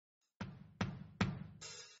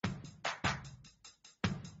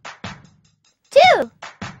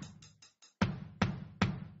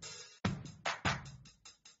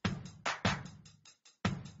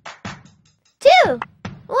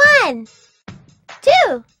1,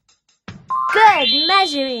 2. Good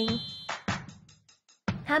measuring.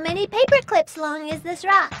 How many paper clips long is this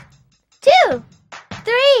rock? 2,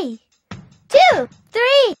 3, 2,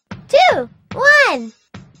 3, 2, 1,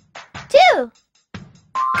 2.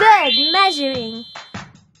 Good measuring.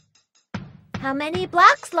 How many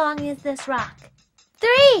blocks long is this rock?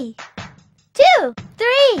 3, 2,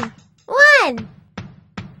 3, 1,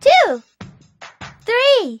 2,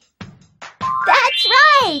 3. That's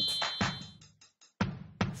right!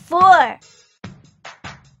 4.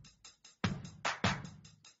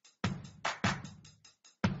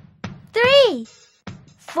 3,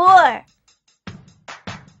 4.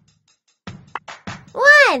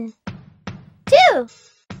 1, 2,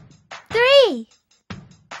 3,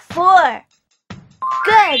 4.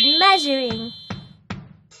 Good measuring.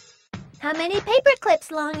 How many paper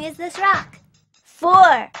clips long is this rock?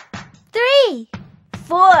 4, 3,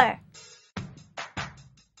 4.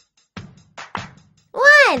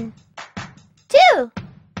 1, 2,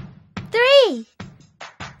 3,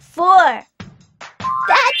 4.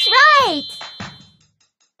 That's right!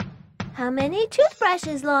 How many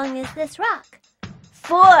toothbrushes long is this rock?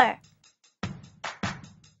 4.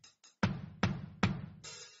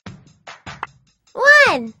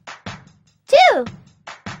 1, 2,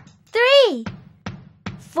 3,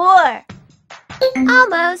 4.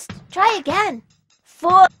 Almost. Try again.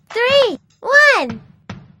 4, 3, 1,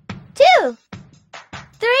 2,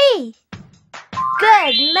 3.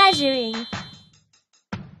 Good measuring.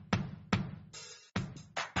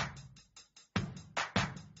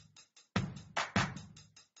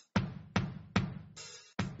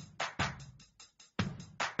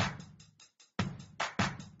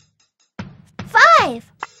 Five.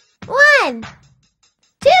 1,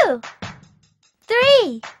 2,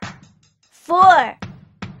 3, 4,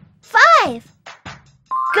 5.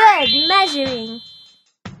 Good measuring.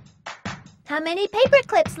 How many paper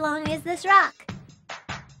clips long is this rock?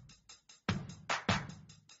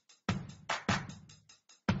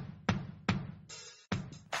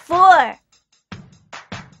 4.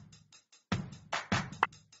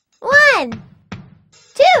 1,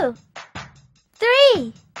 2,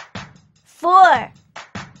 3, 4.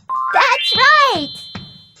 That's right!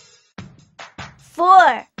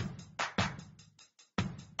 4.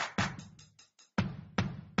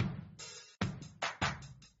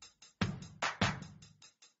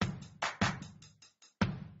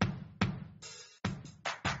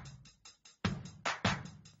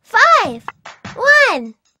 5.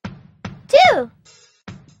 1, 2,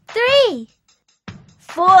 3,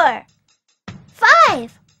 4,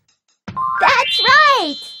 5. That's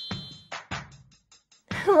right!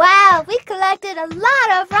 Wow, we collected a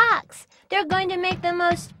lot of rocks. They're going to make the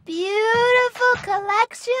most beautiful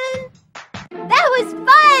collection. That was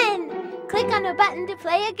fun! Click on the button to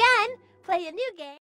play again. Play a new game.